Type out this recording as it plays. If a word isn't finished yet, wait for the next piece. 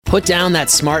Put down that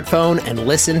smartphone and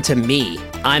listen to me.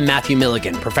 I'm Matthew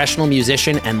Milligan, professional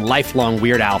musician and lifelong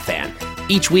Weird Al fan.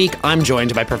 Each week, I'm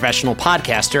joined by professional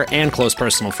podcaster and close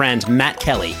personal friend Matt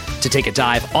Kelly to take a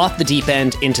dive off the deep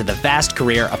end into the vast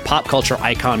career of pop culture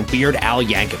icon Weird Al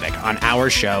Yankovic on our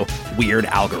show, Weird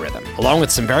Algorithm. Along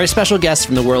with some very special guests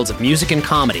from the worlds of music and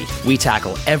comedy, we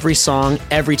tackle every song,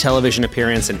 every television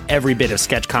appearance, and every bit of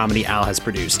sketch comedy Al has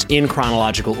produced in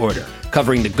chronological order,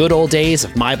 covering the good old days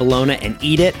of My Bologna and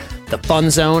Eat It, the fun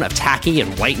zone of tacky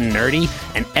and white and nerdy,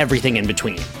 and everything in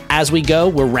between. As we go,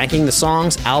 we're ranking the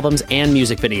songs, albums, and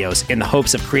music videos in the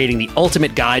hopes of creating the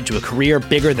ultimate guide to a career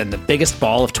bigger than the biggest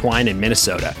ball of twine in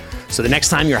Minnesota. So the next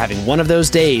time you're having one of those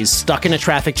days, stuck in a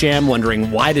traffic jam, wondering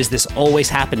why does this always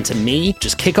happen to me,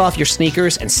 just kick off your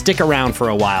sneakers and stick around for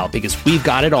a while because we've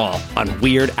got it all on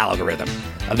Weird Algorithm.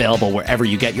 Available wherever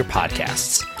you get your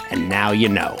podcasts. And now you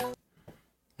know.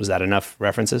 Was that enough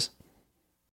references?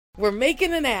 We're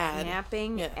making an ad.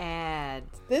 Napping ad.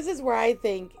 This is where I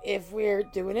think if we're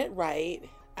doing it right,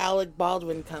 Alec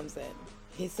Baldwin comes in.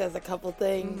 He says a couple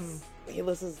things. He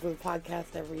listens to the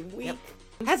podcast every week. Yep.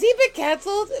 Has he been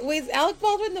canceled? Was Alec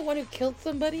Baldwin the one who killed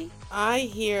somebody? I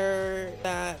hear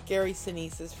that Gary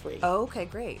Sinise is free. Oh, okay,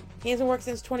 great. He hasn't worked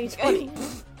since 2020.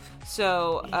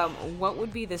 So, what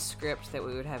would be the script that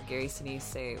we would have Gary Sinise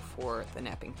say for the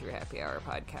Napping Through Happy Hour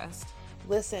podcast?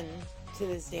 Listen to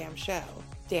this damn show.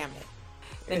 Damn it.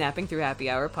 The Napping Through Happy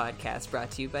Hour podcast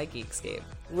brought to you by Geekscape.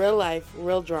 Real life,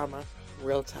 real drama,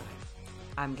 real time.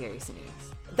 I'm Gary Sinise.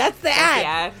 That's the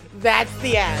ad. That's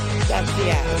the ad. That's the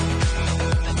ad.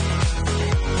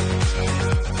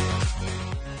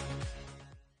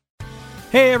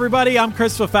 Hey everybody, I'm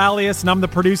Chris Fafalius, and I'm the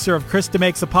producer of Krista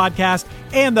Makes a Podcast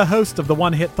and the host of the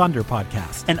One Hit Thunder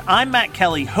podcast. And I'm Matt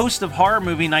Kelly, host of Horror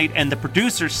Movie Night and the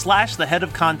producer / the head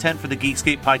of content for the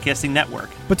Geekscape Podcasting Network.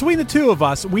 Between the two of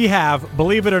us, we have,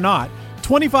 believe it or not,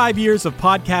 25 years of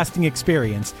podcasting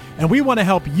experience, and we want to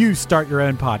help you start your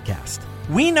own podcast.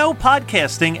 We know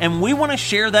podcasting, and we want to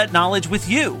share that knowledge with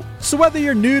you. So whether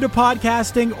you're new to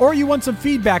podcasting or you want some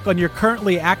feedback on your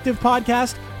currently active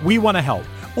podcast, we want to help.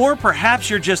 Or perhaps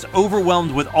you're just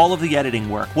overwhelmed with all of the editing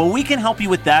work. Well, we can help you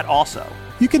with that also.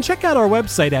 You can check out our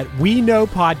website at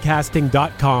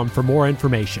weknowpodcasting.com for more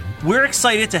information. We're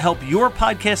excited to help your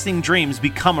podcasting dreams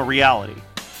become a reality.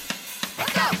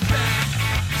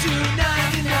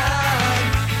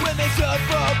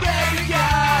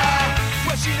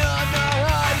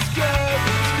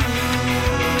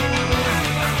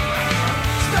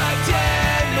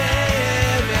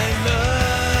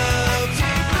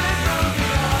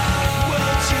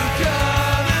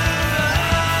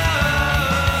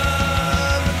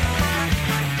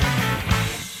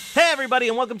 Everybody,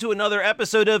 and welcome to another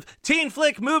episode of Teen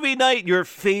Flick Movie Night, your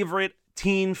favorite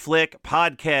teen flick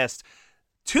podcast.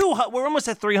 We're almost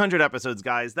at 300 episodes,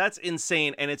 guys. That's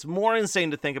insane, and it's more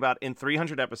insane to think about in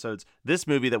 300 episodes, this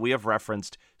movie that we have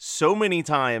referenced so many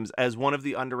times as one of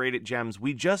the underrated gems.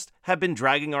 We just have been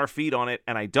dragging our feet on it,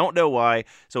 and I don't know why,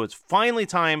 so it's finally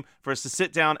time for us to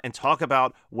sit down and talk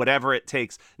about whatever it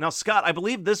takes. Now, Scott, I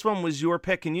believe this one was your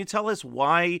pick. Can you tell us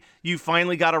why you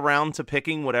finally got around to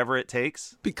picking Whatever It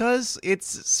Takes? Because it's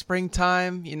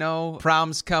springtime,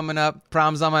 prom's coming up,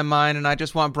 prom's on my mind, and I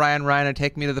just want Brian Ryan to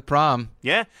take me to the prom.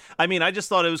 Yeah, I mean, I just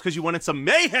thought it was because you wanted some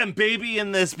mayhem, baby,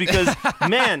 in this because,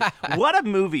 man, what a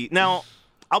movie. Now,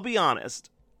 I'll be honest,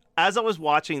 as I was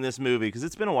watching this movie, because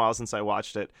it's been a while since I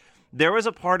watched it, there was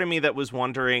a part of me that was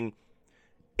wondering,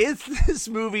 is this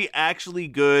movie actually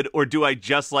good, or do I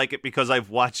just like it because I've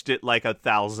watched it like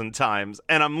 1,000 times?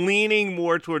 And I'm leaning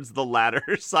more towards the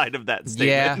latter side of that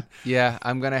statement. Yeah,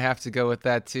 I'm going to have to go with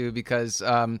that too, because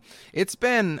it's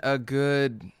been a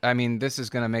good, this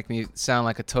is going to make me sound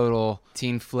like a total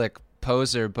teen flick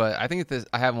poser, but I think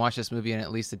I haven't watched this movie in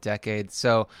at least a decade,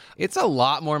 so it's a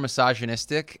lot more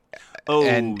misogynistic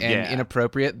and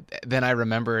inappropriate than I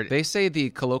remembered. They say the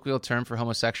colloquial term for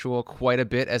homosexual quite a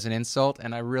bit as an insult,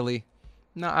 and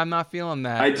I'm not feeling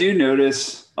that. I do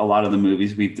notice a lot of the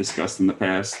movies we've discussed in the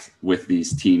past with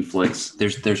these teen flicks,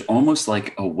 there's almost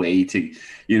like a way to,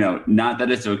 not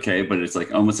that it's okay, but it's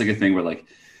like almost like a thing where like,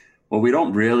 well, we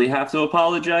don't really have to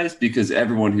apologize because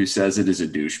everyone who says it is a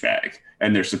douchebag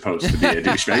and they're supposed to be a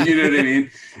douchebag. You know what I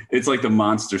mean? It's like the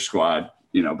Monster Squad,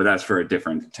 but that's for a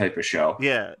different type of show.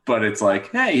 Yeah. But it's like,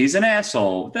 hey, he's an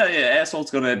asshole. The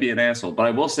asshole's going to be an asshole. But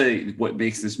I will say what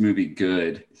makes this movie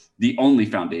good the only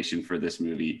foundation for this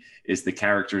movie is the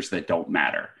characters that don't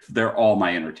matter. They're all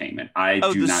my entertainment. I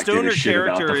do not give a shit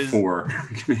about the four.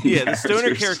 Yeah, the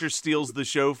stoner character steals the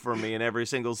show from me in every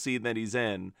single scene that he's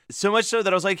in. So much so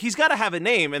that I was like, he's got to have a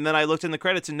name. And then I looked in the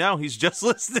credits, and no, he's just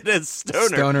listed as Stoner.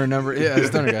 Stoner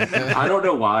guy. I don't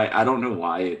know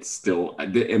why it's still.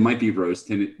 It might be rose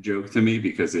tinted joke to me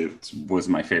because it was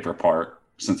my favorite part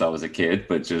since I was a kid.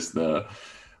 But just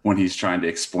when he's trying to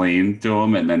explain to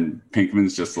him, and then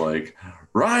Pinkman's just like,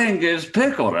 Ryan gives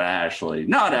pickle to Ashley,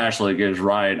 not Ashley gives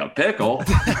Ryan a pickle.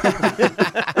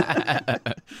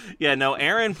 Yeah, no,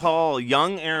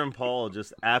 young Aaron Paul,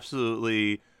 just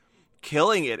absolutely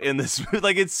killing it in this movie.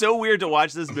 Like, it's so weird to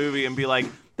watch this movie and be like,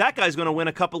 that guy's going to win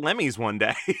a couple Emmys one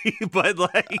day. But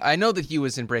like, I know that he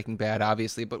was in Breaking Bad,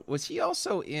 obviously, but was he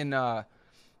also in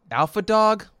Alpha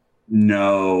Dog?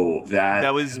 No,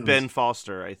 that was Ben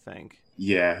Foster, I think.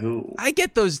 Yeah, who? I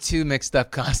get those two mixed up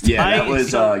constantly. Yeah, that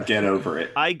was Get Over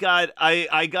It. I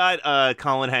got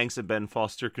Colin Hanks and Ben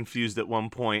Foster confused at one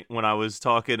point when I was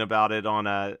talking about it on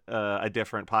a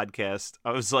different podcast.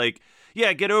 I was like,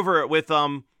 yeah, Get Over It with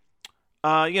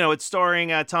it's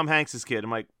starring Tom Hanks' kid.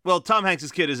 I'm like, well, Tom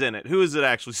Hanks' kid is in it. Who is it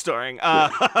actually starring?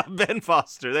 Ben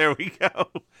Foster. There we go.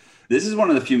 This is one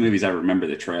of the few movies I remember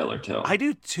the trailer to. I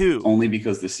do too. Only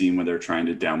because the scene where they're trying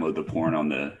to download the porn on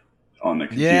the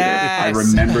computer. Yes. I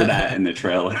remember that in the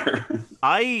trailer.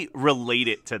 I relate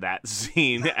it to that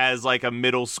scene as like a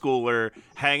middle schooler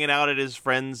hanging out at his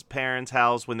friend's parents'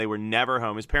 house when they were never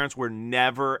home. His parents were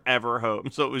never, ever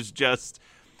home. So it was just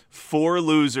four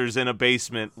losers in a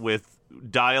basement with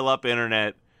dial-up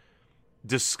internet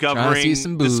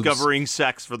discovering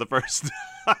sex for the first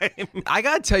time. I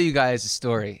gotta tell you guys a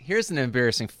story. Here's an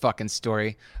embarrassing fucking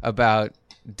story about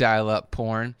dial-up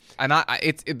porn, and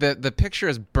the picture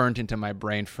is burnt into my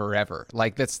brain forever.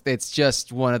 Like it's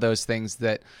just one of those things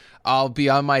that I'll be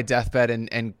on my deathbed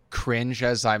and cringe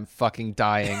as I'm fucking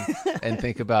dying and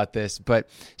think about this. But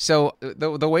so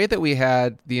the way that we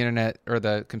had the internet or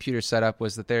the computer set up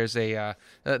was that there's the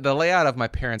layout of my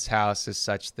parents' house is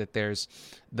such that there's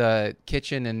the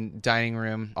kitchen and dining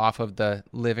room off of the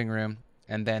living room.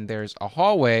 And then there's a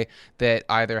hallway that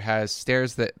either has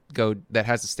stairs that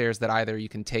has the stairs that either you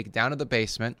can take down to the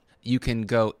basement, you can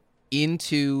go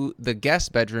into the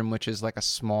guest bedroom, which is like a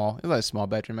small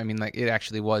bedroom. I mean, like it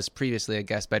actually was previously a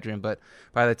guest bedroom, but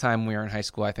by the time we were in high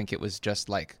school, I think it was just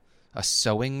like a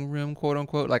sewing room, quote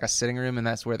unquote, like a sitting room, and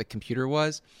that's where the computer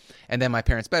was. And then my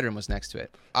parents' bedroom was next to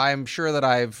it. I'm sure that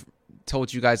I've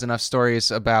told you guys enough stories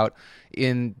about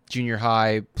in junior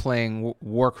high playing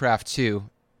Warcraft 2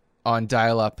 on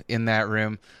dial-up in that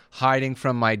room, hiding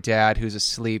from my dad who's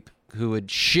asleep, who would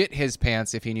shit his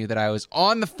pants if he knew that I was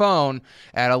on the phone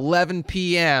at 11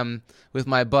 p.m. with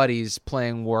my buddies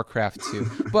playing Warcraft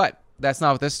 2. But that's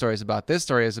not what this story is about. This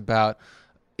story is about,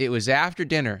 it was after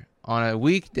dinner on a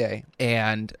weekday,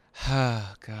 and,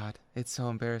 oh, God, it's so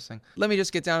embarrassing. Let me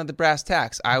just get down to the brass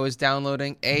tacks. I was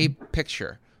downloading a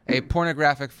picture, a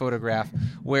pornographic photograph,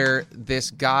 where this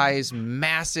guy's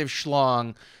massive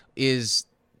schlong is,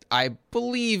 I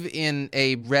believe, in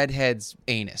a redhead's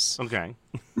anus. Okay.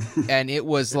 And it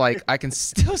was like, I can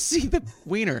still see the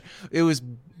wiener. It was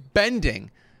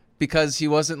bending because he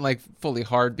wasn't like fully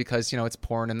hard because, it's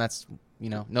porn and that's,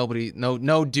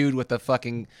 no dude with a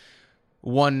fucking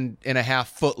 1.5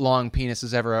 foot long penis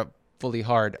is ever fully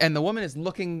hard. And the woman is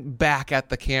looking back at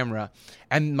the camera,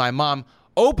 and my mom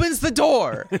opens the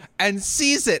door and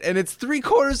sees it, and it's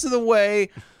 3/4 of the way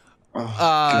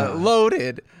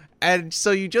loaded. And so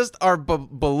you just are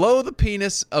below the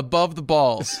penis, above the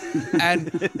balls.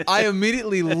 And I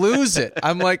immediately lose it.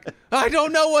 I'm like, I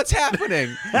don't know what's happening.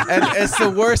 And it's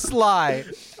the worst lie.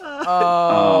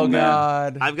 Oh,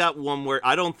 God. I've got one where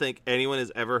I don't think anyone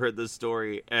has ever heard this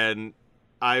story, and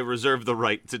I reserve the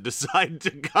right to decide to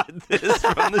cut this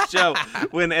from the show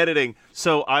when editing.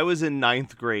 So I was in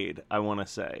 9th grade, I want to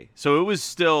say. So it was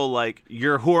still like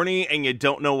you're horny and you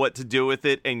don't know what to do with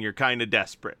it and you're kind of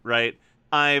desperate, right?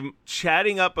 I'm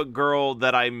chatting up a girl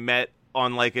that I met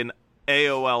on like an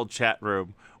AOL chat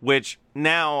room, which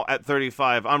now at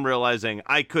 35, I'm realizing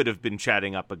I could have been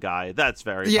chatting up a guy. That's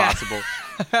very possible.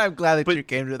 I'm glad that you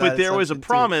came to that. But there was a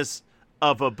promise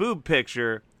of a boob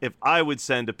picture if I would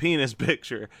send a penis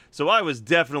picture. So I was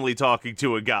definitely talking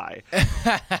to a guy.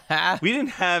 We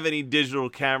didn't have any digital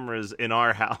cameras in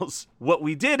our house. What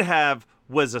we did have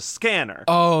was a scanner.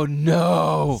 Oh,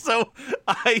 no. So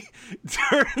I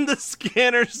turned the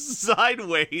scanner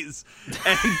sideways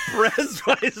and pressed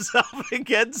myself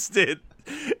against it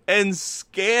and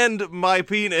scanned my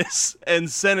penis and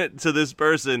sent it to this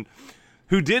person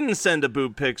who didn't send a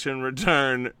boob picture in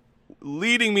return,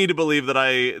 leading me to believe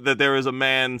that there is a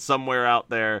man somewhere out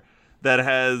there that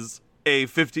has a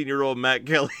 15-year-old Matt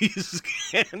Kelly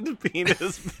scanned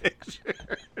penis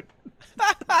picture.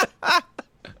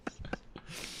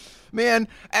 Man,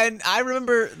 and I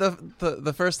remember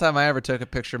the first time I ever took a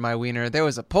picture of my wiener, there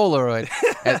was a Polaroid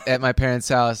at my parents'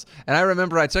 house, and I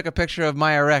remember I took a picture of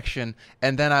my erection,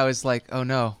 and then I was like, oh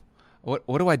no, what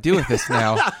do I do with this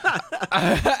now?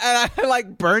 And I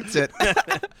like burnt it.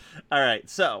 All right,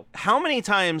 so how many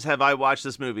times have I watched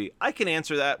this movie? I can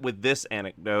answer that with this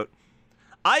anecdote.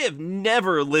 I have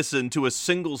never listened to a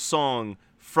single song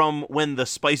from when the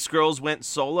Spice Girls went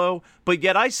solo, but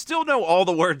yet I still know all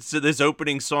the words to this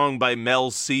opening song by Mel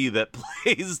C that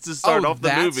plays to start off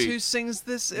the movie. That's who sings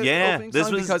this opening this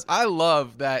song? was... Because I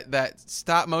love that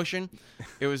stop motion.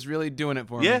 It was really doing it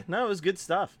for me. Yeah, no, it was good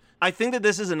stuff. I think that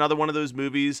this is another one of those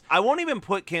movies. I won't even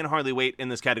put Can't Hardly Wait in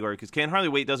this category because Can't Hardly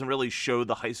Wait doesn't really show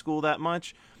the high school that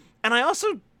much. And I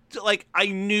also, I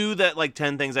knew that,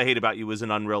 10 Things I Hate About You was an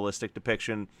unrealistic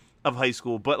depiction of high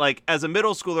school, but as a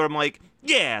middle schooler, I'm like,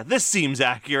 yeah, this seems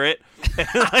accurate. And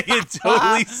it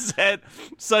totally set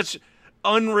such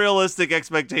unrealistic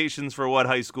expectations for what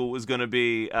high school was going to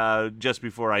be just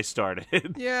before I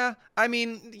started. Yeah, I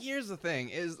mean, here's the thing: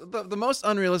 is the most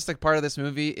unrealistic part of this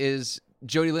movie is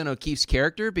Jodie Lynn O'Keefe's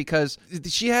character, because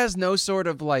she has no sort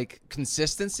of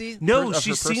consistency. No,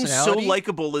 she seems so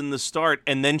likable in the start,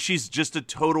 and then she's just a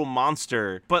total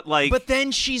monster. But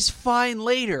then she's fine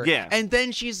later. Yeah. And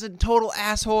then she's a total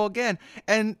asshole again.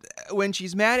 And when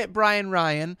she's mad at Brian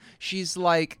Ryan, she's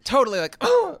totally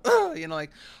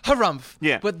harumph.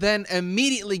 Yeah. But then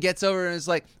immediately gets over and is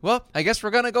like, well, I guess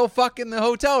we're gonna go fuck in the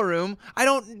hotel room. I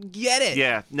don't get it.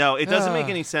 Yeah, no, it doesn't make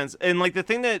any sense. And the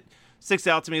thing that sticks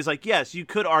out to me is yes, you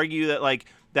could argue that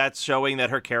that's showing that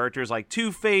her character is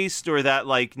two-faced, or that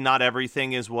not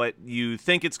everything is what you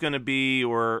think it's going to be,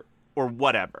 or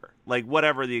whatever,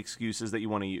 whatever the excuses that you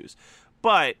want to use.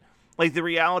 But the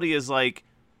reality is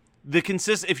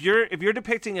if you're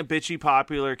depicting a bitchy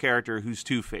popular character who's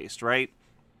two-faced, right,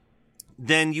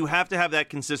 then you have to have that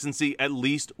consistency at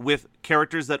least with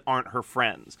characters that aren't her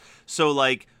friends. So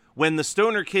when the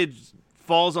stoner kid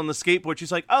falls on the skateboard,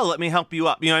 she's like, oh, let me help you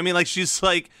up. You know what I mean? She's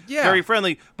very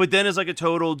friendly, but then is a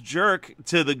total jerk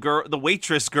to the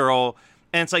waitress girl.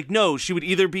 And it's no, she would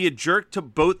either be a jerk to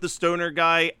both the stoner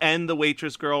guy and the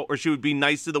waitress girl, or she would be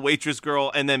nice to the waitress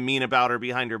girl and then mean about her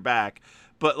behind her back.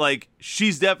 But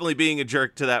she's definitely being a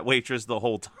jerk to that waitress the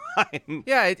whole time.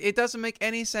 Yeah, it doesn't make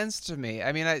any sense to me.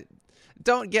 I mean,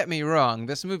 don't get me wrong.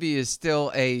 This movie is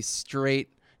still a straight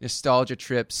nostalgia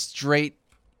trip, straight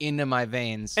into my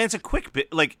veins. And it's a quick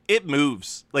bit, it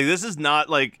moves. This is not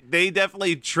they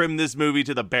definitely trimmed this movie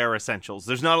to the bare essentials.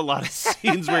 There's not a lot of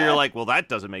scenes where you're well, that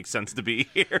doesn't make sense to be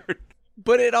here.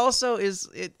 But it also is,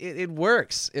 it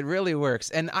works. It really works.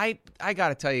 And I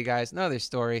gotta tell you guys another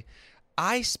story.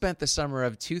 I spent the summer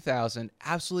of 2000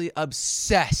 absolutely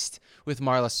obsessed with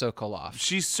Marla Sokoloff.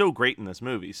 She's so great in this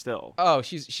movie still. Oh,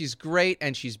 she's great,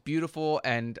 and she's beautiful,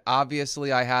 and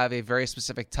obviously I have a very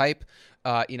specific type.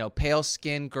 Pale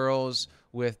skin girls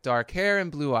with dark hair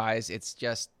and blue eyes. It's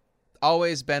just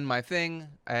always been my thing,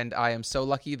 and I am so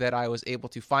lucky that I was able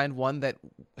to find one that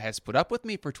has put up with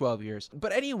me for 12 years.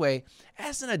 But anyway,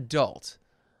 as an adult,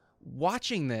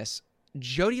 watching this,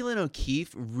 Jodie Lynn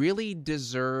O'Keefe really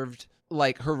deserved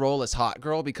her role as hot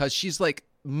girl, because she's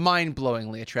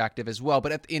mind-blowingly attractive as well.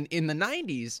 But in the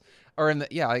 90s, or in the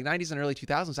 90s and early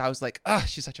 2000s, I was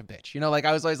she's such a bitch.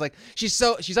 I was always she's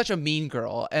such a mean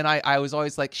girl, and I was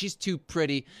always she's too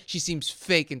pretty. She seems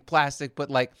fake and plastic, but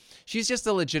she's just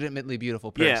a legitimately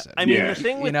beautiful person. Yeah, I mean, the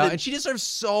thing with and she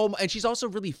deserves and she's also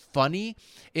really funny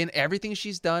in everything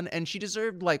she's done, and she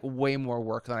deserved way more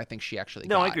work than I think she actually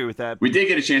got. No, I agree with that. We did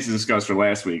get a chance to discuss her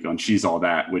last week on She's All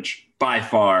That, which by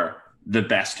far the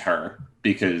best her,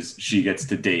 because she gets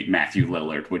to date Matthew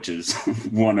Lillard, which is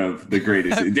one of the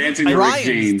greatest. Dancing to Rick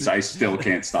James, I still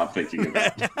can't stop thinking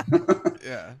about.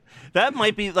 Yeah. That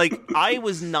might be I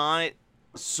was not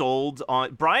sold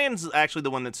on. Brian's actually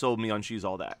the one that sold me on She's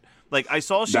All That. I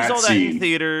saw She's All That in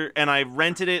theater, and I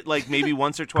rented it maybe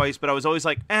once or twice, but I was always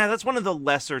that's one of the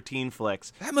lesser teen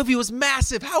flicks. That movie was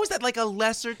massive. How is that a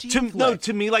lesser teen flick? No,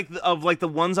 to me, of the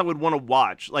ones I would want to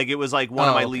watch, it was one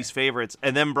of my least favorites.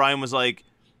 And then Brian was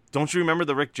don't you remember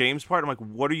the Rick James part? I'm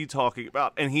what are you talking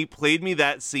about? And he played me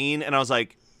that scene, and I was all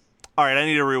right, I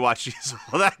need to rewatch She's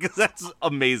All That, because that's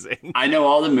amazing. I know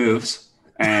all the moves,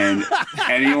 And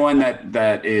anyone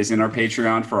that is in our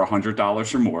Patreon for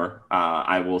 $100 or more,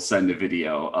 I will send a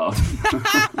video of.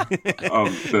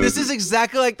 This is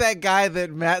exactly like that guy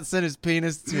that Matt sent his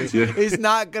penis to. Yeah. He's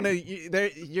not gonna.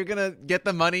 You're gonna get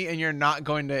the money, and you're not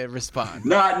going to respond.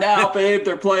 Not now, babe.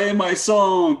 They're playing my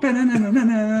song.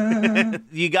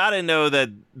 You got to know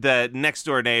that Next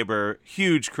Door Neighbor,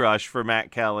 huge crush for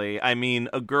Matt Kelly. I mean,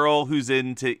 a girl who's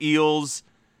into eels,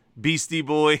 Beastie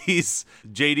Boys,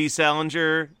 J.D.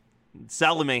 Salinger,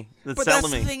 Salome. But that's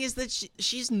the thing is that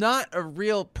she's not a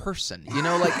real person. You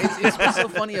know, like it's what's so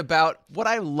funny about what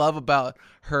I love about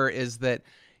her is that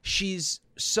she's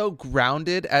so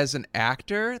grounded as an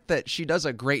actor that she does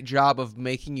a great job of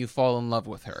making you fall in love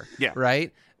with her. Yeah.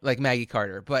 Right? Like Maggie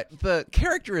Carter. But the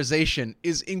characterization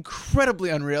is incredibly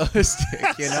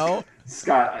unrealistic, you know?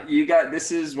 Scott,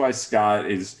 this is why Scott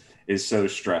is so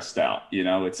stressed out. You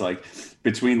know, it's like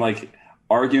between like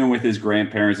arguing with his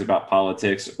grandparents about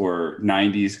politics or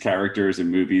 90s characters in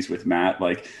movies with Matt,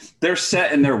 like they're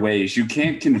set in their ways. You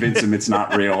can't convince him it's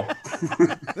not real.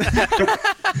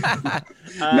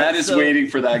 Matt is waiting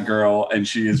for that girl, and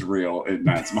she is real in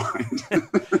Matt's mind.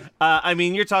 I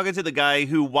mean, you're talking to the guy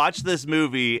who watched this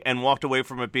movie and walked away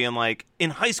from it being like, in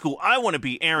high school, I want to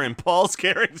be Aaron Paul's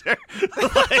character.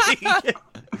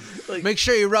 like, Make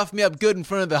sure you rough me up good in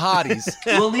front of the hotties.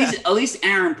 Well, at least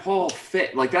Aaron Paul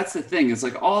fit. Like, that's the thing. It's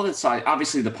like all the side,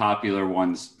 obviously the popular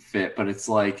ones fit, but it's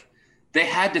like they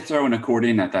had to throw an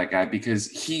accordion at that guy because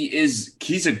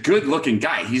he's a good looking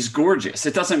guy. He's gorgeous.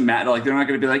 It doesn't matter. Like, they're not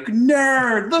going to be like,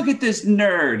 nerd, look at this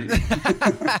nerd.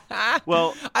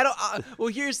 well, well,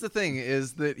 here's the thing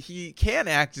is that he can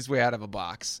act his way out of a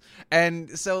box.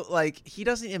 And so like he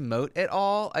doesn't emote at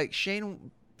all. Like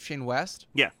Shane West.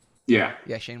 yeah.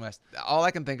 Yeah, Shane West. All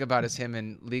I can think about is him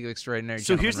in League of Extraordinary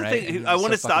So Gentlemen, here's the right? thing. And I he's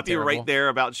want to so stop fucking you right terrible. there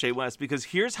about Shane West because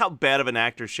here's how bad of an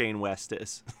actor Shane West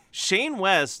is. Shane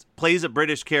West plays a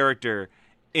British character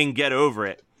in Get Over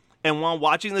It. And while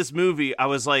watching this movie, I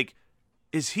was like,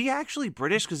 is he actually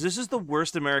British? Because this is the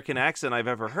worst American accent I've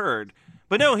ever heard.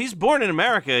 But no, he's born in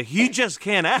America. He just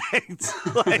can't act.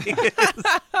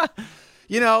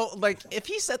 You know, like if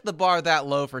he set the bar that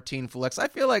low for teen flicks, I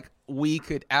feel like we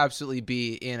could absolutely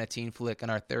be in a teen flick in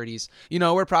our 30s. You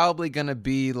know, we're probably going to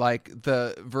be like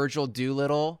the Virgil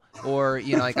Doolittle or,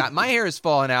 you know, like my hair is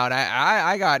falling out.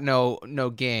 I got no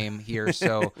game here.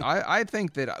 So I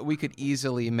think that we could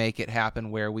easily make it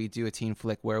happen where we do a teen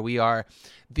flick where we are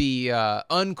the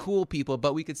uncool people,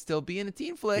 but we could still be in a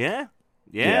teen flick.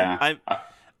 Yeah.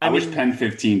 I wish Pen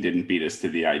 15 didn't beat us to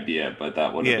the idea, but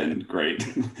that would have been great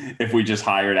if we just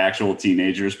hired actual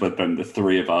teenagers, but then the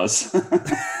three of us.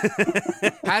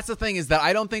 That's the thing is that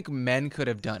I don't think men could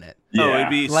have done it. Yeah. Oh, it'd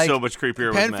be Like, so much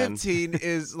creepier Pen with men. 15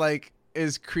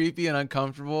 is creepy and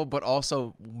uncomfortable, but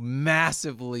also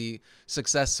massively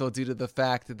successful due to the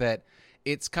fact that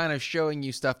it's kind of showing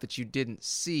you stuff that you didn't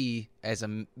see as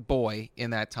a boy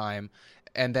in that time.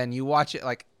 And then you watch it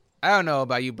like, I don't know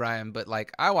about you, Brian, but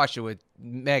like I watched it with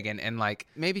Megan, and like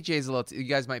maybe Jay's a little. You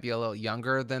guys might be a little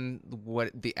younger than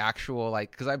what the actual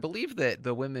like, because I believe that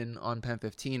the women on Pen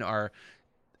 15 are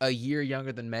a year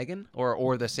younger than Megan,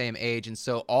 or the same age, and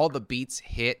so all the beats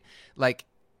hit like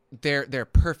they're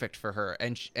perfect for her,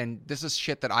 and this is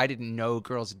shit that I didn't know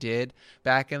girls did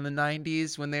back in the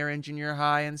 90s when they were in junior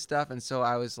high and stuff, and so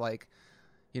I was like,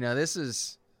 you know, this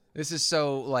is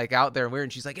so like out there and weird.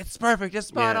 And she's like, it's perfect, it's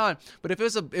spot on. But if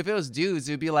it was dudes,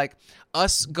 it would be like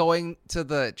us going to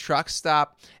the truck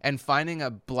stop and finding a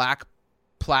black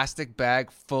plastic bag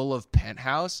full of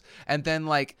Penthouse and then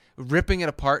like ripping it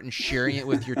apart and sharing it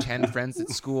with your 10 friends at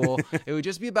school. It would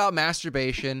just be about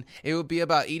masturbation. It would be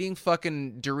about eating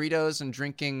fucking Doritos and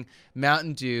drinking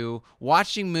Mountain Dew,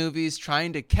 watching movies,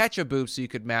 trying to catch a boob so you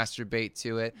could masturbate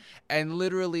to it, and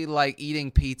literally like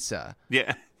eating pizza.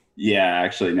 Yeah. Yeah,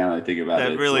 actually, now that I think about it,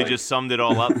 That really just summed it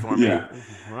all up for me. Yeah.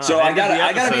 Wow, So I got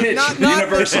to pitch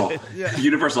Universal. Yeah.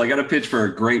 Universal. I got to pitch for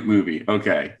a great movie.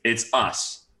 Okay, it's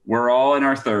us. We're all in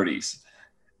our 30s,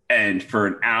 and for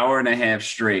an hour and a half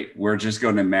straight, we're just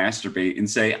going to masturbate and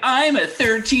say, "I'm a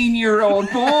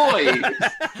 13-year-old boy."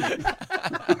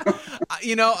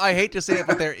 You know, I hate to say it,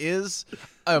 but there is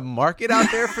a market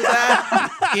out there for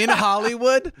that in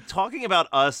Hollywood. Talking about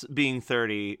us being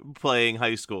 30 playing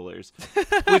high schoolers,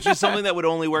 which is something that would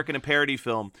only work in a parody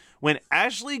film. When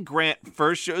Ashley Grant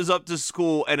first shows up to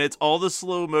school and it's all the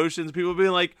slow motions, people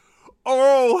being like,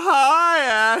 "Oh, hi,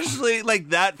 Ashley." Like,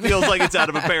 that feels like it's out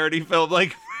of a parody film.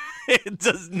 Like, It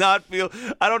does not feel.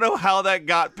 I don't know how that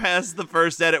got past the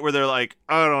first edit where they're like,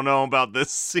 I don't know about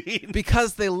this scene.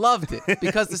 Because they loved it.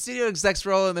 Because the studio execs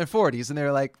were all in their 40s and they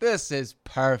were like, this is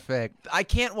perfect. I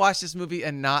can't watch this movie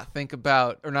and not think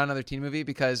about, or not another teen movie,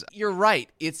 because you're right.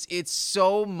 It's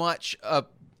so much,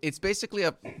 it's basically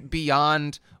a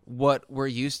beyond what we're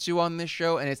used to on this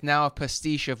show, and it's now a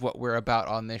pastiche of what we're about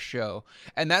on this show.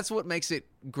 And that's what makes it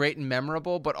great and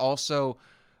memorable, but also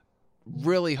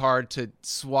really hard to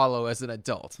swallow as an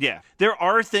adult. Yeah. There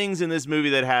are things in this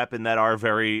movie that happen that are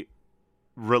very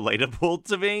relatable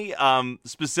to me.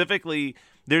 Specifically,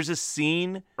 there's a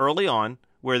scene early on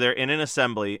where they're in an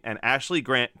assembly and Ashley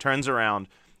Grant turns around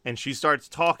and she starts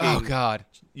talking. Oh, God.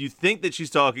 You think that she's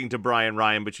talking to Brian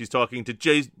Ryan, but she's talking to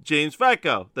James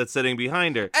Franco that's sitting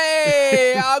behind her.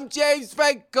 Hey, I'm James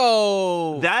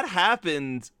Franco. That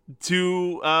happened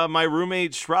to my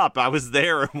roommate Schropp. I was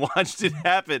there and watched it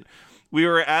happen. We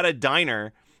were at a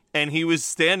diner, and he was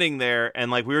standing there,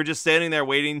 and like we were just standing there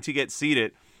waiting to get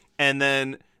seated. And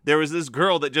then there was this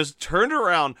girl that just turned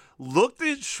around, looked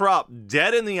at Schropp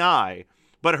dead in the eye,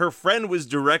 but her friend was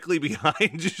directly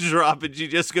behind Schropp, and she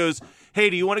just goes, hey,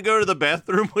 do you want to go to the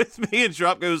bathroom with me? And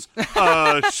Schropp goes,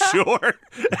 sure.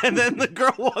 And then the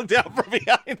girl walked out from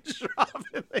behind Schropp.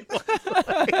 And they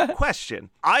walked away. Question.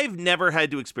 I've never had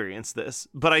to experience this,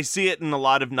 but I see it in a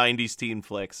lot of 90s teen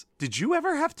flicks. Did you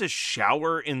ever have to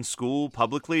shower in school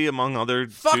publicly among other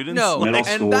students? No. Middle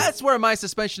school. And that's where my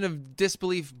suspension of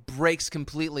disbelief breaks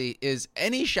completely, is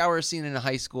any shower scene in a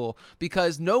high school,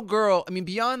 because no girl, I mean,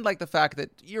 beyond like the fact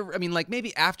that you're, I mean, like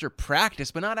maybe after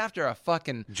practice, but not after a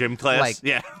fucking Gym class? like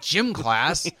Yeah. gym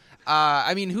class.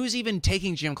 I mean, who's even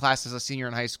taking gym class as a senior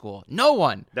in high school? No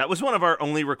one. That was one of our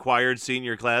only required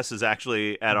senior classes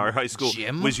actually at our high school.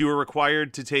 Gym? Was you were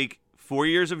required to take 4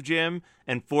 years of gym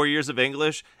and 4 years of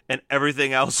English, and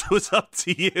everything else was up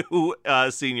to you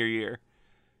senior year.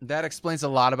 That explains a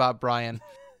lot about Brian.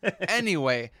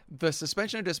 Anyway, the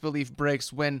suspension of disbelief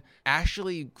breaks when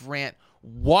Ashley Grant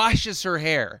washes her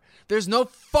hair. There's no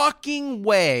fucking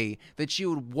way that she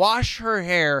would wash her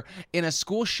hair in a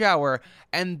school shower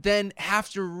and then have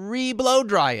to re-blow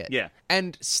dry it. Yeah.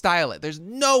 And style it. There's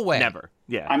no way. Never.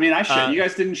 Yeah. I mean, you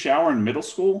guys didn't shower in middle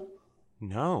school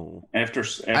No. after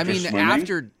I mean, swimming?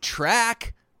 after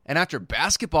track and after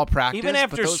basketball practice. Even but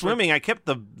after those were- swimming, I kept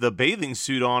the bathing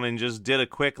suit on and just did a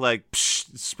quick, like,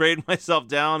 sprayed myself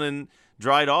down and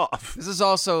dried off. This is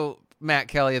also Matt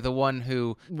Kelly, the one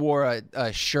who wore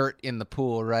a shirt in the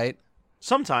pool, right?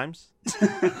 Sometimes.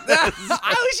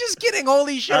 I was just kidding.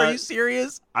 Holy shit, are you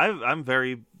serious? I'm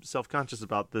very self-conscious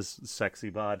about this sexy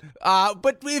bod.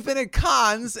 But we've been at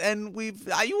cons, and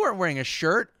you weren't wearing a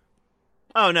shirt.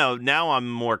 Oh, no. Now I'm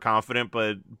more confident,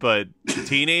 but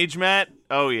teenage Matt?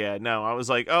 Oh, yeah. No, I was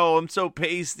like, oh, I'm so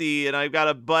pasty, and I've got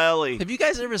a belly. Have you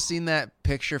guys ever seen that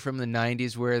picture from the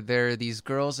 90s where there are these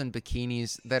girls in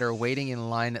bikinis that are waiting in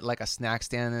line at like a snack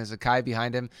stand, and there's a guy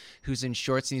behind him who's in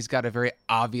shorts, and he's got a very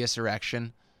obvious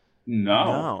erection?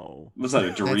 No. Was that a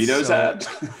Doritos so- ad?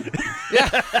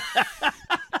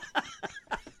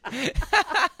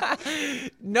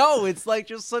 No, it's like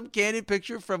just some candid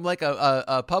picture from like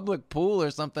a public pool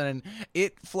or something, and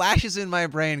it flashes in my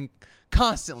brain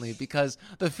constantly because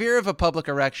the fear of a public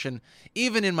erection,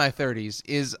 even in my 30s,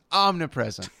 is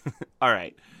omnipresent. All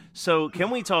right. So can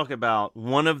we talk about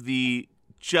one of the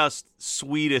just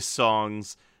sweetest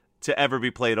songs to ever be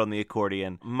played on the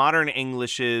accordion? Modern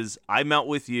English's I Melt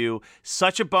With You.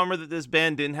 Such a bummer that this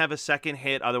band didn't have a second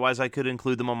hit. Otherwise, I could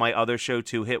include them on my other show,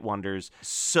 Two Hit Wonders.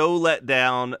 So let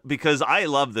down because I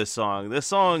love this song. This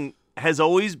song has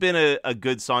always been a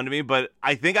good song to me, but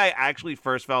I think I actually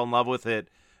first fell in love with it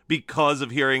because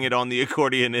of hearing it on the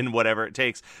accordion in Whatever It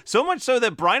Takes. So much so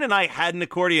that Brian and I had an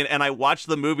accordion, and I watched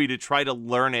the movie to try to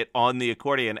learn it on the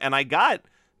accordion, and I got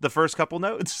the first couple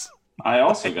notes. I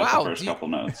also got Wow, the first couple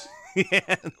notes.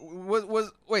 Yeah.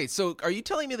 Wait, so are you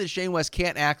telling me that Shane West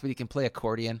can't act, but he can play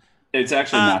accordion? It's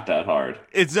actually not that hard.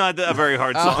 It's not a very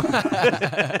hard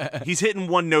song. He's hitting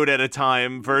one note at a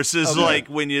time versus like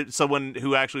when someone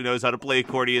who actually knows how to play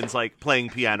accordion's like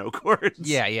playing piano chords.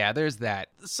 Yeah, there's that.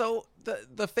 So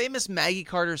the famous Maggie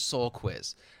Carter Soul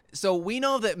Quiz. So we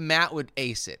know that Matt would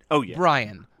ace it. Oh, yeah.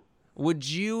 Brian, would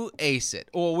you ace it,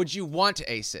 or would you want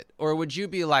to ace it, or would you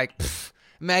be like,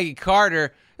 Maggie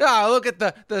Carter? Oh, look at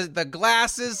the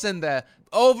glasses and the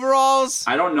overalls.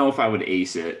 I don't know if I would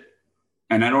ace it,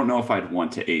 and I don't know if I'd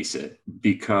want to ace it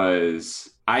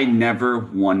because I never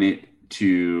wanted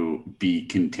to be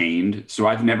contained. So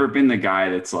I've never been the guy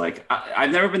that's like,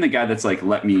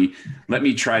 let me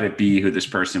try to be who this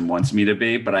person wants me to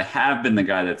be. But I have been the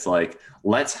guy that's like,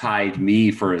 let's hide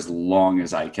me for as long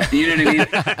as I can. You know what I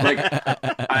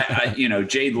mean? Like,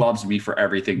 Jade loves me for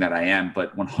everything that I am,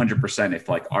 but 100%, if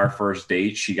like our first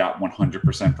date, she got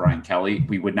 100% Brian Kelly,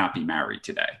 we would not be married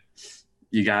today.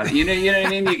 You got to, you know what I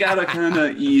mean? You got to kind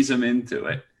of ease them into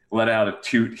it. Let out a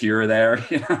toot here or there,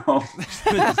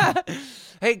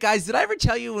 Hey guys, did I ever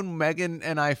tell you when Megan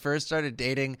and I first started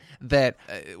dating that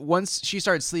once she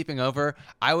started sleeping over,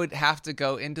 I would have to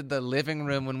go into the living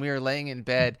room when we were laying in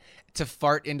bed to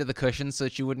fart into the cushions so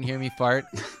that she wouldn't hear me fart?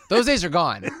 Those days are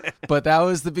gone, but that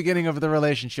was the beginning of the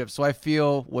relationship. So I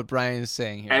feel what Brian is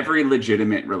saying here. Every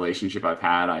legitimate relationship I've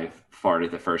had, I've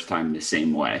farted the first time the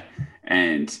same way,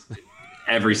 and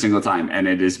every single time. And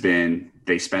it has been,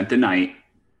 they spent the night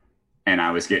and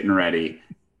I was getting ready,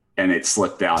 and it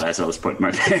slipped out as I was putting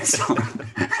my pants on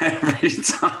every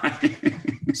time.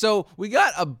 So we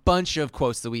got a bunch of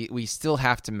quotes that we still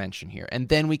have to mention here, and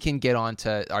then we can get on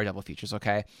to our double features,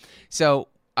 okay? So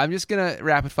I'm just going to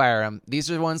rapid fire them. These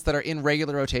are the ones that are in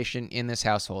regular rotation in this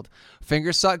household.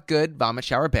 Finger suck good, vomit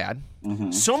shower bad.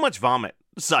 Mm-hmm. So much vomit,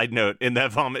 side note, in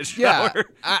that vomit shower. Yeah,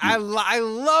 I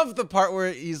love the part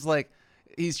where he's like,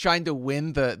 he's trying to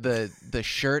win the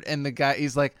shirt, and the guy,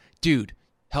 he's like, dude,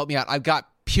 help me out. I've got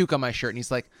puke on my shirt. And he's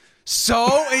like,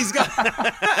 so? He's got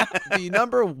the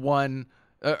number one.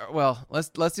 Let's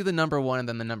do the number one and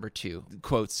then the number two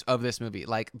quotes of this movie.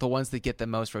 Like the ones that get the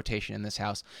most rotation in this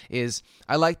house is,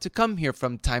 I like to come here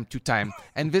from time to time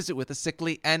and visit with the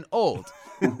sickly and old.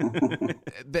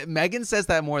 Megan says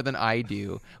that more than I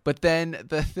do. But then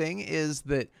the thing is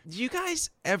that, do you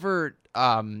guys ever,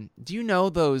 do you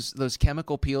know those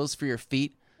chemical peels for your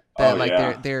feet?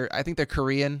 That they're I think they're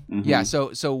Korean. Mm-hmm. Yeah.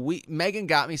 So Megan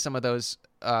got me some of those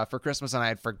for Christmas, and I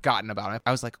had forgotten about them.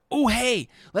 I was like, oh, hey,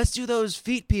 let's do those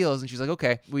feet peels. And she's like,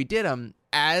 okay. We did them.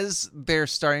 As they're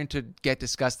starting to get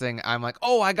disgusting, I'm like,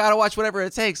 oh, I got to watch whatever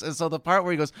it takes. And so the part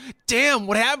where he goes, damn,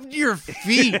 what happened to your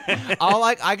feet? all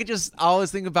I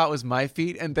was thinking about was my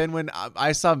feet. And then when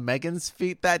I saw Megan's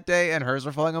feet that day and hers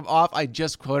were falling off, I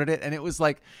just quoted it. And it was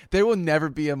like, there will never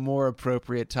be a more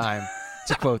appropriate time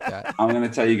to quote that. I'm going to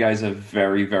tell you guys a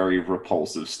very, very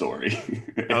repulsive story.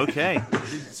 Okay.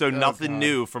 So nothing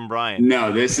new from Brian.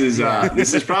 No, this is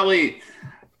probably,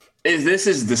 this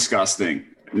is disgusting.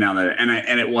 Now that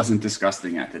and it wasn't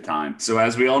disgusting at the time. So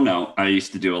as we all know, I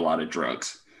used to do a lot of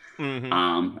drugs,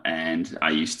 and I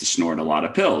used to snort a lot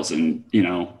of pills. And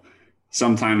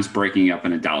sometimes breaking up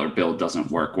in a dollar bill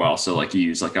doesn't work well. So like you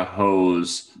use like the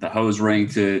hose ring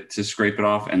to scrape it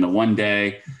off. And the one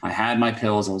day I had my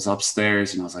pills, I was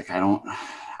upstairs and I was like, I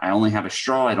only have a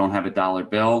straw. I don't have a dollar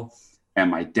bill.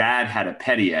 And my dad had a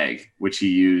petty egg, which he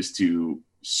used to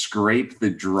scrape the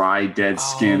dry dead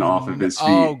skin off of his feet.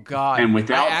 Oh God. And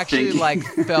without I actually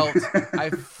felt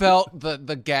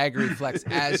the gag reflex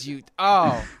as you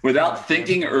without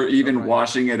thinking or even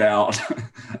washing it out.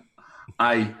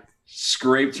 I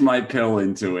scraped my pill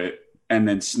into it and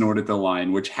then snorted the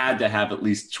line, which had to have at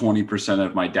least 20%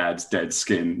 of my dad's dead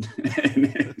skin in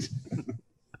it.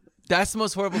 That's the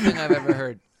most horrible thing I've ever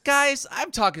heard. Guys,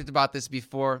 I've talked about this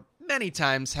before many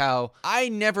times, how I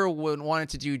never wanted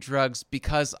to do drugs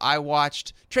because I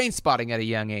watched Trainspotting at a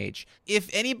young age. If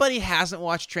anybody hasn't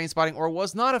watched Trainspotting or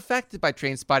was not affected by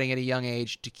Trainspotting at a young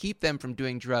age to keep them from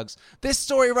doing drugs, this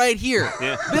story right here,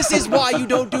 this is why you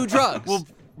don't do drugs. Well,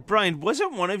 Brian,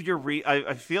 wasn't one of your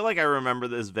I feel like I remember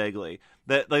this vaguely,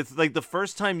 that like the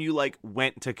first time you like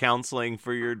went to counseling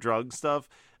for your drug stuff,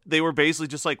 they were basically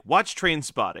just like, watch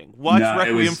Trainspotting, watch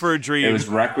Requiem for a Dream. It was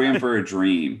Requiem for a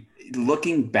Dream.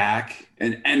 Looking back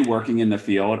and working in the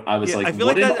field, I was like,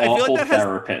 what an awful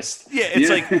therapist. Yeah, it's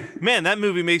like, man, that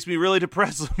movie makes me really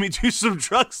depressed. Let me do some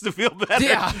drugs to feel better.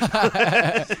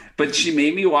 Yeah. But she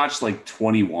made me watch like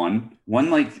 21,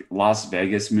 one like Las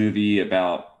Vegas movie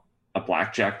about a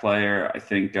blackjack player. I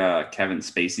think Kevin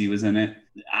Spacey was in it.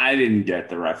 I didn't get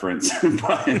the reference,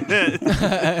 but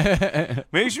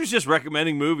maybe she was just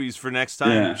recommending movies for next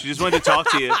time. Yeah. She just wanted to talk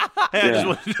to you. Hey, I just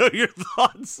want to know your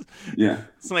thoughts. Yeah.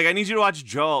 It's like, I need you to watch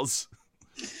Jaws.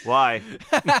 Why?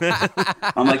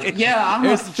 I'm like, I'm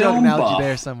a film buff.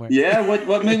 There somewhere. Yeah,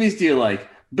 what movies do you like?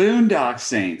 Boondock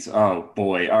Saints. Oh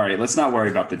boy. All right, let's not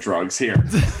worry about the drugs here.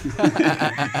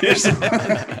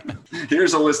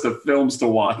 Here's a list of films to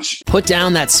watch. Put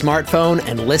down that smartphone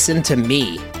and listen to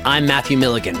me. I'm Matthew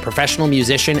Milligan, professional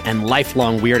musician and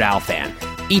lifelong Weird Al fan.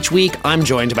 Each week, I'm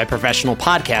joined by professional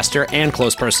podcaster and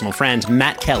close personal friend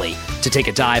Matt Kelly to take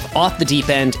a dive off the deep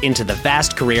end into the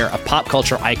vast career of pop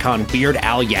culture icon Weird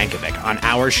Al Yankovic on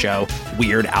our show,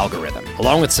 Weird Algorithm.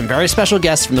 Along with some very special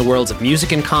guests from the worlds of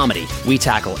music and comedy, we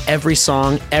tackle every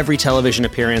song, every television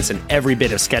appearance, and every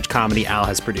bit of sketch comedy Al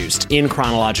has produced in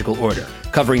chronological order,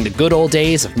 covering the good old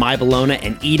days of My Bologna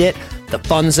and Eat It, the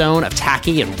fun zone of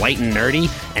tacky and white and nerdy,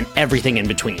 and everything in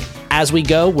between. As we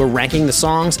go, we're ranking the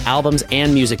songs, albums,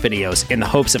 and music videos in the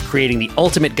hopes of creating the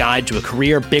ultimate guide to a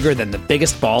career bigger than the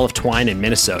biggest ball of twine in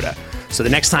Minnesota. So the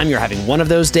next time you're having one of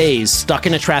those days, stuck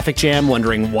in a traffic jam,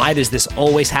 wondering why does this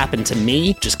always happen to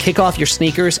me, just kick off your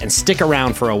sneakers and stick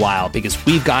around for a while because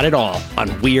we've got it all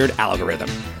on Weird Algorithm,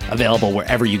 available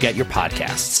wherever you get your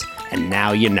podcasts. And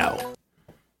now you know.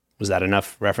 Was that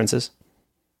enough references?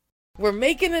 We're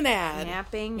making an ad.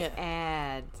 Napping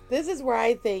ad. This is where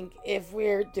I think if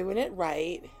we're doing it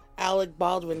right, Alec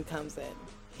Baldwin comes in.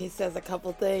 He says a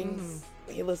couple things.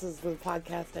 He listens to the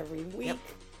podcast every week.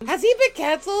 Yep. Has he been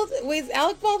canceled? Was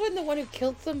Alec Baldwin the one who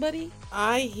killed somebody?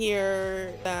 I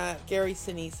hear that Gary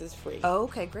Sinise is free. Oh,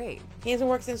 okay, great. He hasn't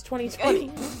worked since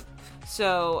 2020.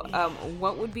 So,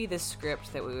 what would be the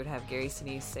script that we would have Gary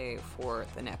Sinise say for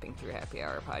the Napping Through Happy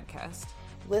Hour podcast?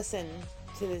 Listen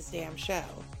to this damn show.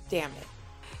 Damn it.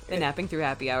 The Napping Through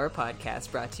Happy Hour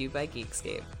podcast brought to you by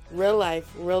Geekscape. Real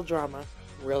life, real drama,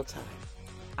 real time.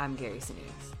 I'm Gary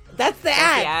Sinise. That's the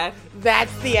ad.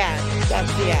 That's the ad.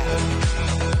 That's the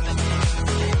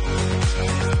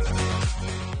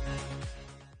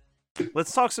ad.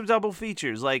 Let's talk some double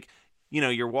features. Like,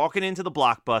 you're walking into the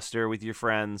Blockbuster with your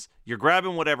friends. You're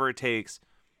grabbing whatever it takes.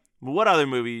 What other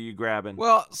movie are you grabbing?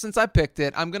 Well, since I picked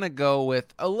it, I'm going to go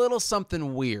with a little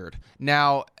something weird.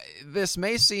 Now, this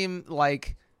may seem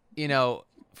like,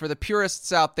 for the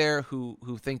purists out there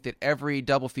who think that every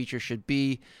double feature should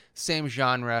be same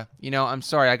genre, I'm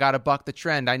sorry, I got to buck the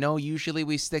trend. I know usually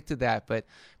we stick to that, but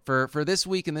for this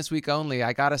week and this week only,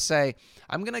 I got to say,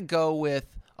 I'm going to go with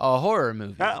a horror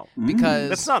movie. Oh, because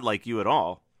that's not like you at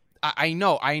all. I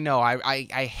know.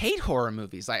 I hate horror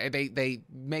movies. They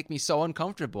make me so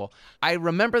uncomfortable. I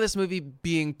remember this movie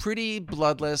being pretty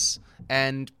bloodless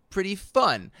and pretty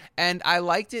fun. And I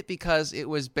liked it because it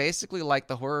was basically like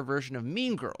the horror version of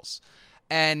Mean Girls.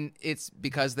 And it's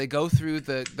because they go through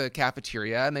the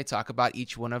cafeteria and they talk about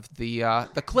each one of the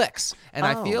cliques. And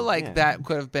I feel like that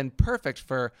could have been perfect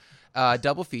for a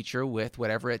double feature with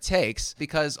Whatever It Takes,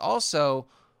 because also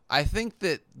I think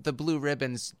that the Blue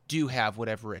Ribbons do have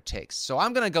Whatever It Takes. So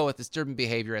I'm going to go with Disturbing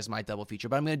Behavior as my double feature,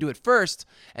 but I'm going to do it first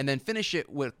and then finish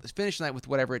the night with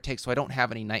Whatever It Takes so I don't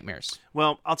have any nightmares.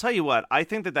 Well, I'll tell you what. I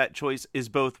think that choice is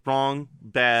both wrong,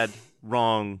 bad,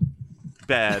 wrong,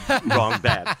 bad, wrong,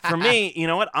 bad. For me, you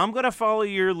know what? I'm going to follow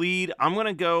your lead. I'm going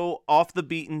to go off the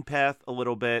beaten path a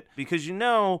little bit because you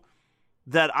know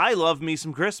that I love me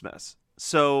some Christmas.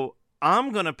 So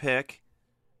I'm going to pick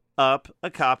up a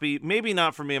copy, maybe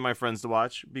not for me and my friends to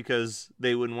watch because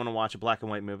they wouldn't want to watch a black and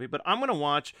white movie, but I'm going to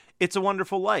watch It's a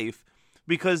Wonderful Life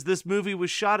because this movie was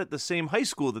shot at the same high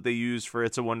school that they used for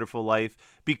It's a Wonderful Life,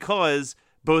 because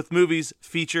both movies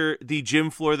feature the gym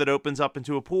floor that opens up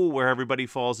into a pool where everybody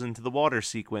falls into the water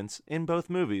sequence in both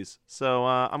movies. So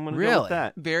I'm going to go with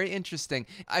that. Very interesting.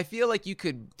 I feel like you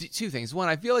could do two things. One,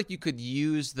 I feel like you could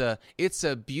use the It's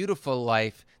a Beautiful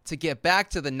Life to get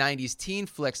back to the 90s teen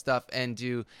flick stuff and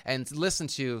listen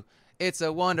to It's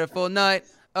a Wonderful Night.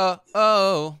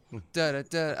 Oh, da da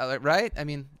da. Right? I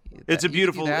mean, it's a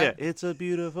beautiful, it's a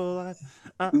beautiful life.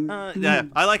 Yeah,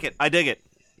 I like it. I dig it.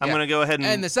 I'm going to go ahead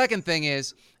and the second thing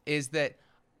is that,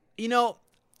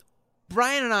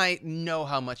 Brian and I know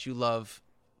how much you love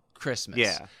Christmas.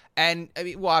 Yeah. And I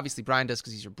mean, well, obviously Brian does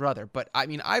because he's your brother, but I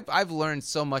mean, I've learned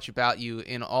so much about you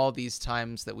in all these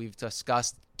times that we've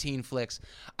discussed teen flicks.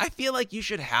 I feel like you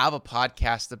should have a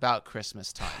podcast about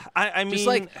Christmas time. I mean, just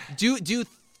like do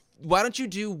why don't you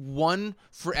do one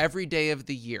for every day of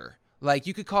the year? Like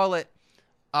you could call it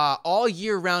all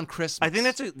year round Christmas. I think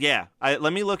that's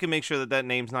let me look and make sure that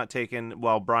name's not taken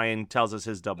while Brian tells us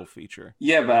his double feature.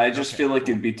 Yeah, but I just feel like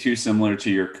it'd be too similar to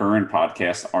your current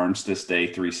podcast, Armistice Day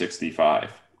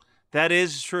 365. That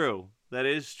is true. That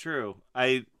is true.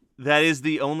 That is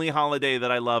the only holiday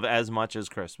that I love as much as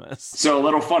Christmas. So a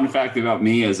little fun fact about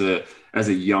me as a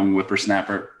young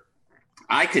whippersnapper,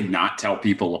 I could not tell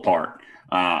people apart.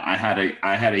 I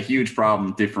had a huge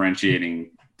problem differentiating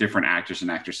different actors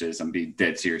and actresses. I'm being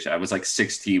dead serious. I was like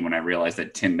 16 when I realized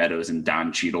that Tim Meadows and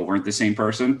Don Cheadle weren't the same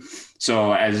person.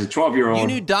 So as a 12-year-old, you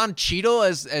knew Don Cheadle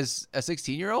as a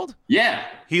 16-year-old? Yeah,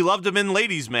 he loved him in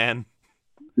Ladies Man.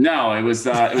 No, it was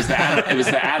the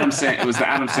Adam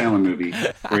Sandler movie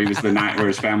where he was where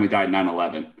his family died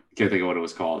 9/11. Can't think of what it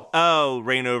was called. Oh,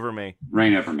 Reign Over Me.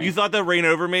 Reign Over Me. You thought that Reign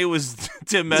Over Me was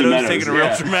Tim Meadows taking a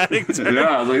real dramatic turn? Yeah,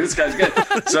 I was like, this guy's good.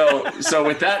 So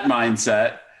with that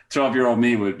mindset, 12-year-old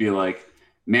me would be like,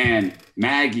 man,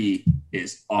 Maggie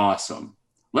is awesome.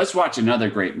 Let's watch another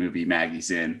great movie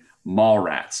Maggie's in,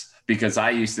 Mallrats, because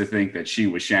I used to think that she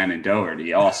was Shannon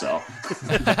Doherty also.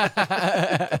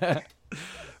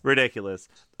 Ridiculous.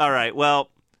 All right, well,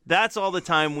 that's all the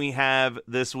time we have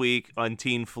this week on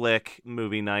Teen Flick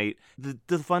Movie Night.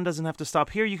 The fun doesn't have to stop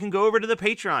here. You can go over to the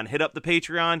Patreon. Hit up the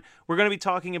Patreon. We're going to be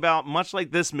talking about, much like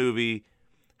this movie,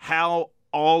 how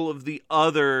all of the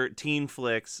other teen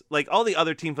flicks, like all the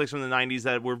other teen flicks from the 90s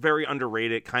that were very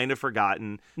underrated, kind of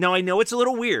forgotten. Now, I know it's a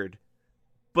little weird,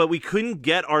 but we couldn't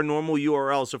get our normal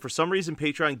URL. So for some reason,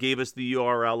 Patreon gave us the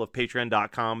URL of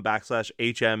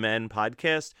patreon.com/HMN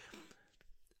podcast.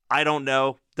 I don't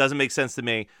know. Doesn't make sense to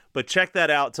me. But check that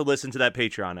out to listen to that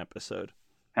Patreon episode.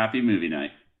 Happy movie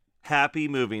night. Happy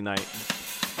movie night.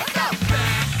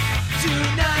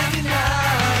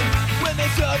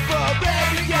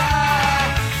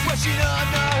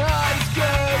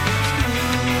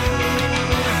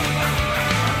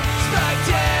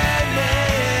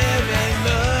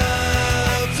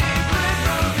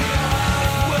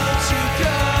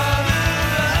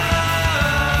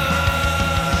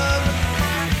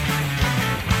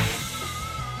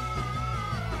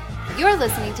 You're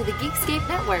listening to the Geekscape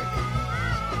Network.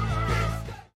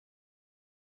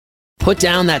 Put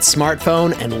down that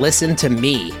smartphone and listen to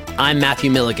me. I'm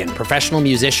Matthew Milligan, professional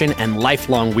musician and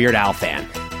lifelong Weird Al fan.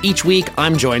 Each week,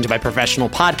 I'm joined by professional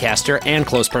podcaster and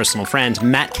close personal friend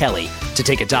Matt Kelly to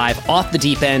take a dive off the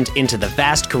deep end into the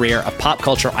vast career of pop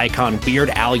culture icon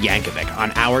Weird Al Yankovic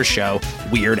on our show,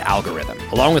 Weird Algorithm.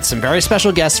 Along with some very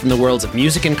special guests from the worlds of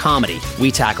music and comedy,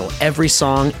 we tackle every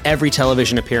song, every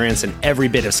television appearance, and every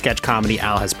bit of sketch comedy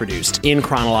Al has produced in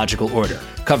chronological order,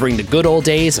 covering the good old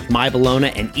days of My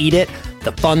Bologna and Eat It,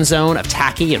 the fun zone of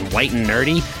tacky and white and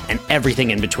nerdy, and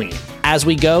everything in between. As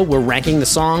we go, we're ranking the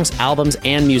songs, albums,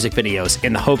 and music videos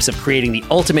in the hopes of creating the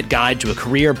ultimate guide to a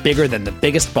career bigger than the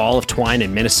biggest ball of twine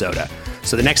in Minnesota.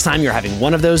 So the next time you're having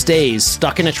one of those days,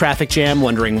 stuck in a traffic jam,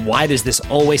 wondering why does this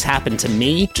always happen to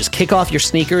me, just kick off your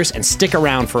sneakers and stick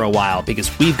around for a while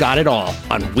because we've got it all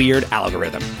on Weird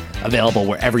Algorithm, available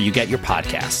wherever you get your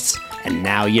podcasts. And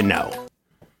now you know.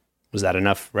 Was that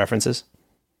enough references?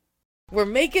 We're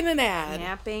making an ad.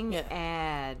 Napping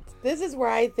ad. This is where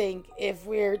I think if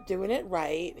we're doing it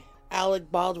right, Alec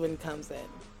Baldwin comes in.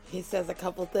 He says a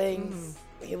couple things.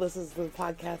 He listens to the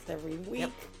podcast every week.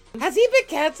 Yep. Has he been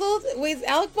canceled? Wait, is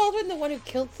Alec Baldwin the one who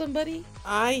killed somebody?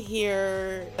 I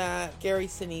hear that Gary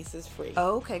Sinise is free.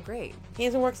 Oh, okay, great. He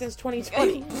hasn't worked since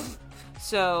 2020.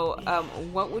 So,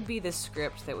 what would be the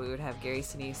script that we would have Gary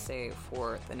Sinise say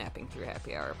for the Napping Through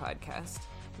Happy Hour podcast?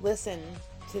 Listen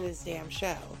to this damn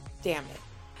show. Damn it.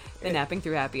 The Napping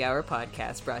Through Happy Hour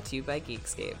podcast, brought to you by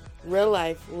Geekscape. Real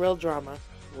life, real drama,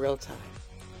 real time.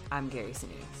 I'm Gary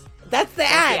Sinise. That's the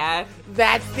ad.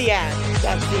 That's the ad.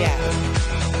 That's the ad.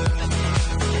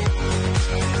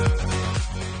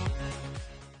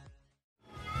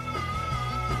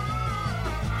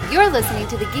 You're listening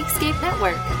to the Geekscape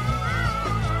Network.